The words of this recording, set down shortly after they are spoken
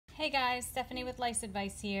Hey guys, Stephanie with Lice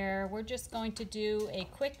Advice here. We're just going to do a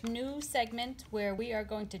quick new segment where we are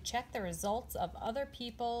going to check the results of other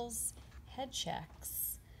people's head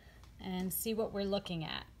checks and see what we're looking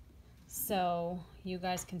at. So you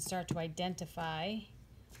guys can start to identify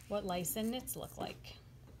what lice and nits look like.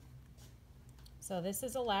 So this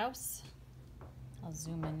is a louse. I'll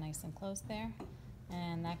zoom in nice and close there.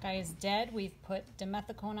 And that guy is dead. We've put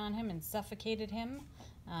dimethicone on him and suffocated him,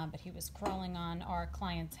 but he was crawling on our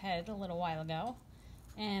client's head a little while ago.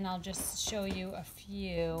 And I'll just show you a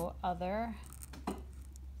few other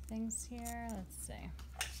things here. Let's see.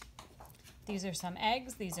 These are some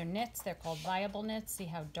eggs. These are nits. They're called viable nits. See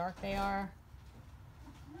how dark they are.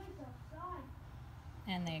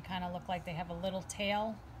 And they kind of look like they have a little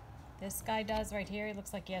tail. This guy does right here. He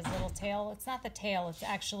looks like he has a little tail. It's not the tail. It's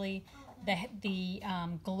actually the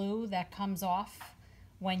glue that comes off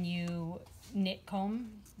when you knit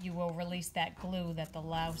comb. You will release that glue that the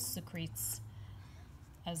louse secretes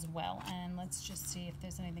as well. And let's just see if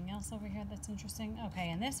there's anything else over here that's interesting. Okay,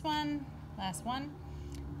 and this one, last one,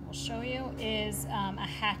 we'll show you is a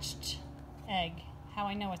hatched egg. How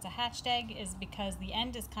I know it's a hatched egg is because the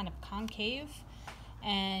end is kind of concave,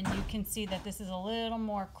 and you can see that this is a little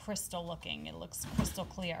more crystal looking. It looks crystal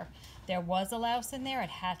clear. There was a louse in there. It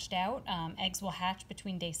hatched out. Eggs will hatch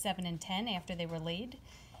between day 7 and 10 after they were laid.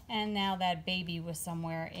 And now that baby was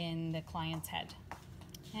somewhere in the client's head.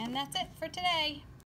 And that's it for today.